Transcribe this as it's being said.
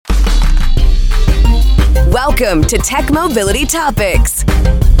Welcome to Tech Mobility Topics.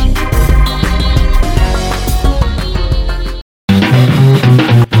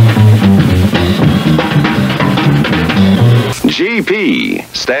 GP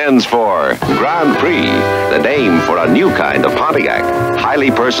stands for Grand Prix, the name for a new kind of Pontiac,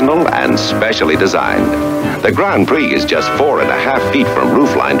 highly personal and specially designed. The Grand Prix is just 4.5 feet from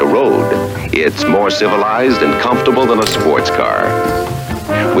roofline to road. It's more civilized and comfortable than a sports car.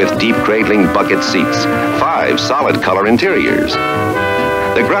 With deep cradling bucket seats, 5 solid color interiors.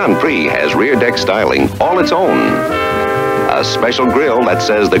 The Grand Prix has rear deck styling all its own. A special grille that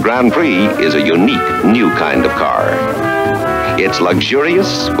says the Grand Prix is a unique new kind of car. It's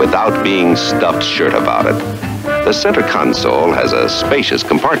luxurious without being stuffed shirt about it. The center console has a spacious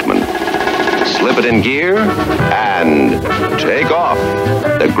compartment. Slip it in gear and take off.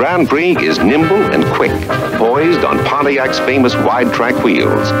 The Grand Prix is nimble and quick, poised on Pontiac's famous wide track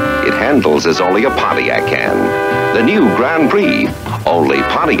wheels. It handles as only a Pontiac can. The new Grand Prix, only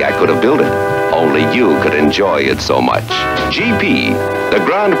Pontiac could have built it. Only you could enjoy it so much. GP, the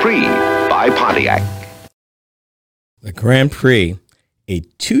Grand Prix by Pontiac. The Grand Prix, a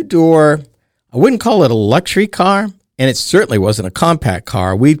 2-door, I wouldn't call it a luxury car, and it certainly wasn't a compact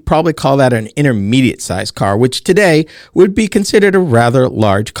car. We'd probably call that an intermediate-sized car, which today would be considered a rather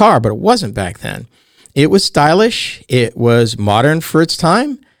large car, but it wasn't back then. It was stylish, it was modern for its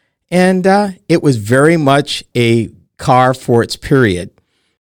time, and it was very much a car for its period.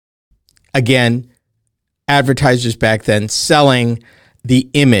 Again, advertisers back then selling the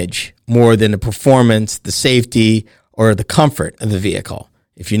image more than the performance, the safety, or the comfort of the vehicle.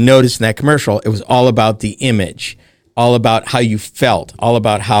 If you notice in that commercial, it was all about the image, all about how you felt, all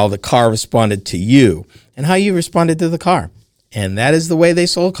about how the car responded to you and how you responded to the car. And that is the way they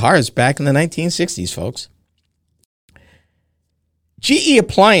sold cars back in the 1960s, folks. GE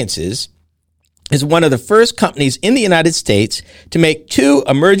Appliances is one of the first companies in the United States to make 2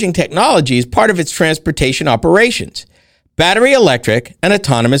 emerging technologies part of its transportation operations: battery electric and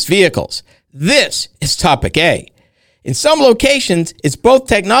autonomous vehicles. This is topic A. In some locations, it's both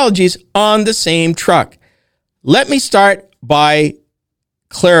technologies on the same truck. Let me start by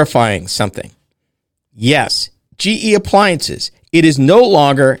clarifying something. Yes, GE Appliances, it is no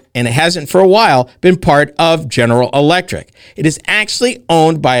longer, and it hasn't for a while, been part of General Electric. It is actually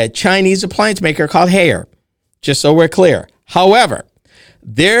owned by a Chinese appliance maker called Haier, just so we're clear. However,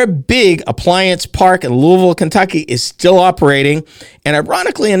 their big appliance park in Louisville, Kentucky is still operating. And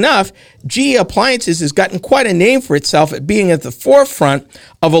ironically enough, GE Appliances has gotten quite a name for itself at being at the forefront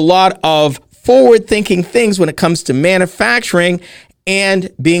of a lot of forward-thinking things when it comes to manufacturing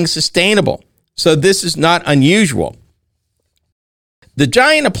and being sustainable. So this is not unusual. The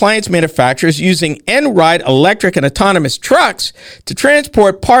giant appliance manufacturers using end-ride electric and autonomous trucks to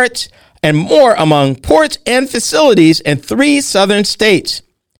transport parts and more among ports and facilities in 3 southern states.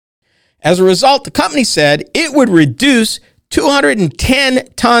 As a result, the company said it would reduce 210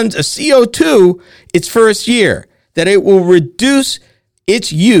 tons of CO2 its first year, that it will reduce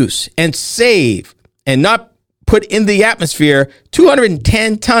its use and save and not put in the atmosphere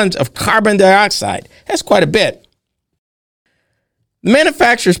 210 tons of carbon dioxide. That's quite a bit. The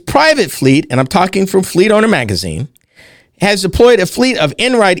manufacturer's private fleet, and I'm talking from Fleet Owner Magazine, has deployed a fleet of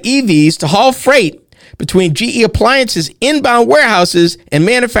in-ride EVs to haul freight between GE Appliances' inbound warehouses and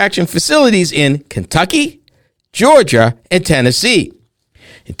manufacturing facilities in Kentucky, Georgia, and Tennessee.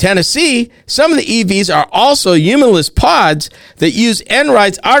 In Tennessee, some of the EVs are also humanless pods that use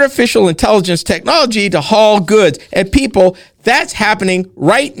Enride's artificial intelligence technology to haul goods and people. That's happening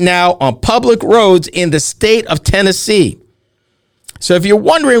right now on public roads in the state of Tennessee. So if you're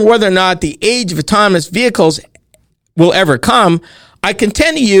wondering whether or not the age of autonomous vehicles will ever come, I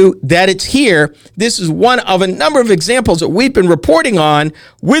contend to you that it's here. This is one of a number of examples that we've been reporting on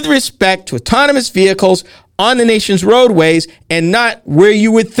with respect to autonomous vehicles on the nation's roadways and not where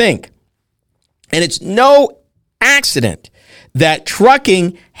you would think. And it's no accident that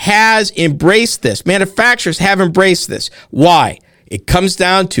trucking has embraced this. Manufacturers have embraced this. Why? It comes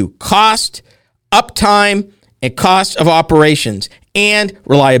down to cost, uptime, and cost of operations, and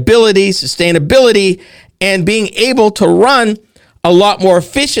reliability, sustainability, and being able to run a lot more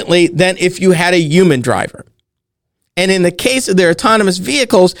efficiently than if you had a human driver. And in the case of their autonomous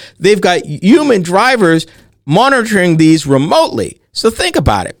vehicles, they've got human drivers monitoring these remotely. So think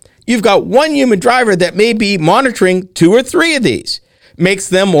about it. You've got one human driver that may be monitoring 2 or 3 of these, makes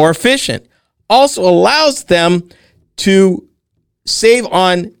them more efficient, also allows them to save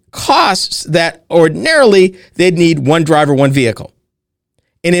on costs that ordinarily they'd need one driver, one vehicle.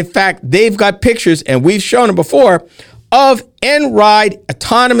 And in fact, they've got pictures, and we've shown them before, of Enride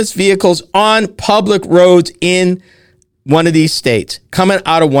autonomous vehicles on public roads in one of these states, coming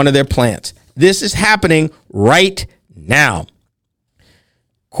out of one of their plants. This is happening right now.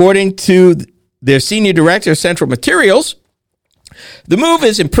 According to their senior director of Central Materials, the move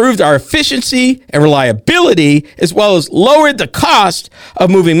has improved our efficiency and reliability, as well as lowered the cost of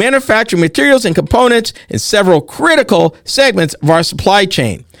moving manufacturing materials and components in several critical segments of our supply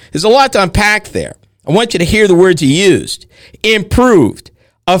chain. There's a lot to unpack there. I want you to hear the words he used. Improved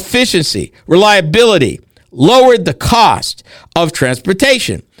efficiency, reliability, lowered the cost of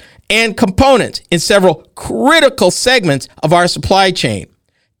transportation and components in several critical segments of our supply chain.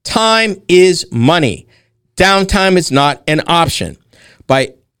 Time is money. Downtime is not an option.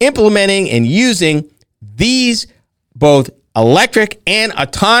 By implementing and using these both electric and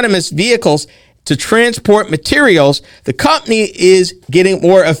autonomous vehicles to transport materials, the company is getting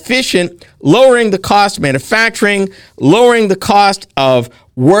more efficient, lowering the cost of manufacturing, lowering the cost of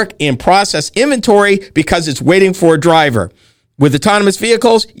work in process inventory because it's waiting for a driver. With autonomous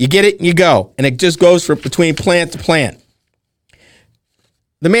vehicles, you get it and you go, and it just goes from between plant to plant.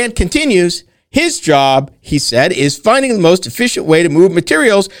 The man continues, his job, he said, is finding the most efficient way to move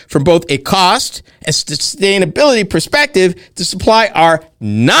materials from both a cost and sustainability perspective to supply our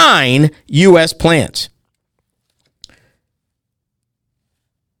 9 U.S. plants.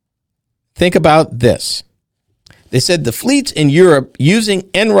 Think about this. They said the fleets in Europe using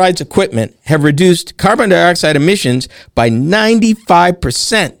Enride's equipment have reduced carbon dioxide emissions by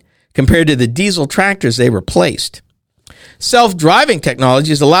 95% compared to the diesel tractors they replaced. Self-driving technology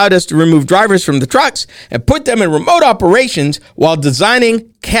has allowed us to remove drivers from the trucks and put them in remote operations while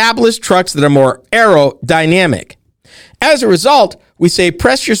designing cabless trucks that are more aerodynamic. As a result, we save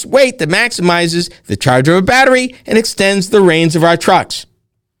precious weight that maximizes the charge of a battery and extends the range of our trucks.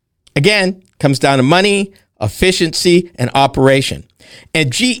 Again, comes down to money, efficiency, and operation.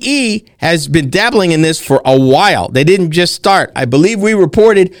 And GE has been dabbling in this for a while. They didn't just start. I believe we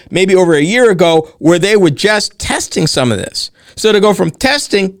reported maybe over a year ago where they were just testing some of this. So to go from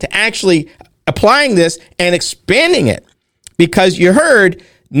testing to actually applying this and expanding it, because you heard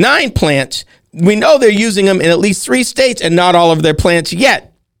 9 plants, we know they're using them in at least 3 states and not all of their plants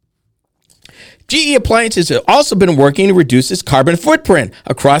yet. GE Appliances has also been working to reduce its carbon footprint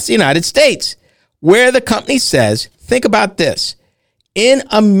across the United States, where the company says, think about this, in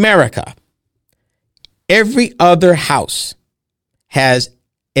America, every other house has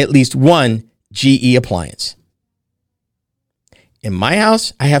at least one GE appliance. In my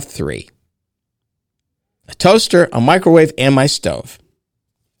house, I have 3. A toaster, a microwave, and my stove.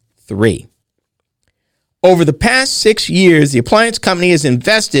 3. Over the past 6 years, the appliance company has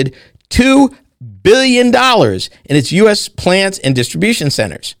invested $2 billion in its U.S. plants and distribution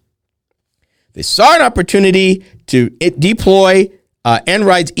centers. They saw an opportunity to deploy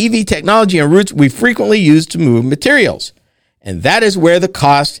Enride's EV technology on routes we frequently use to move materials. And that is where the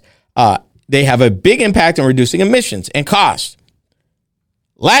cost, they have a big impact on reducing emissions and cost.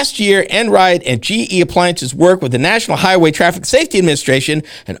 Last year, Enride and GE Appliances worked with the National Highway Traffic Safety Administration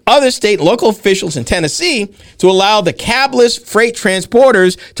and other state and local officials in Tennessee to allow the cabless freight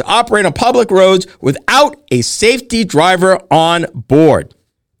transporters to operate on public roads without a safety driver on board.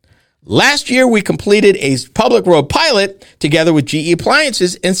 Last year, we completed a public road pilot together with GE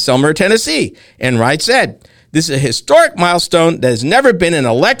Appliances in Selmer, Tennessee. Enride said, this is a historic milestone that has never been an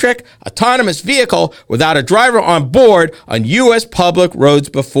electric, autonomous vehicle without a driver on board on U.S. public roads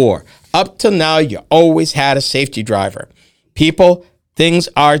before. Up till now, you always had a safety driver. People, things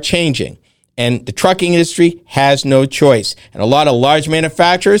are changing, and the trucking industry has no choice. And a lot of large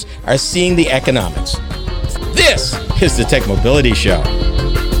manufacturers are seeing the economics. This is the Tech Mobility Show.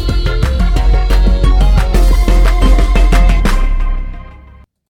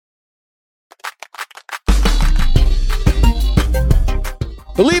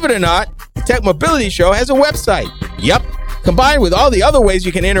 Believe it or not, the Tech Mobility Show has a website. Yup. Combined with all the other ways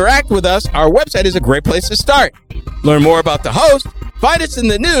you can interact with us, our website is a great place to start. Learn more about the host, find us in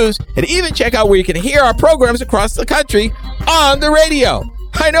the news, and even check out where you can hear our programs across the country on the radio.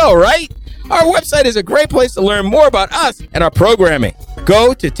 I know, right? Our website is a great place to learn more about us and our programming.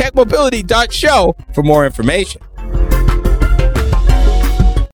 Go to techmobility.show for more information.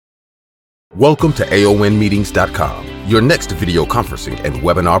 Welcome to AONmeetings.com, your next video conferencing and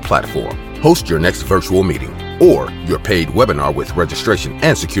webinar platform. Host your next virtual meeting or your paid webinar with registration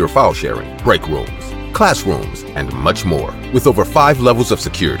and secure file sharing, break rooms, classrooms, and much more. With over 5 levels of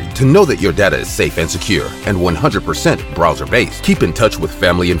security to know that your data is safe and secure and 100% browser-based. Keep in touch with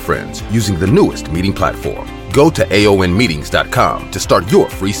family and friends using the newest meeting platform. Go to aonmeetings.com to start your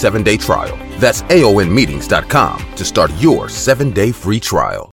free 7-day trial. That's aonmeetings.com to start your 7-day free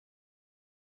trial.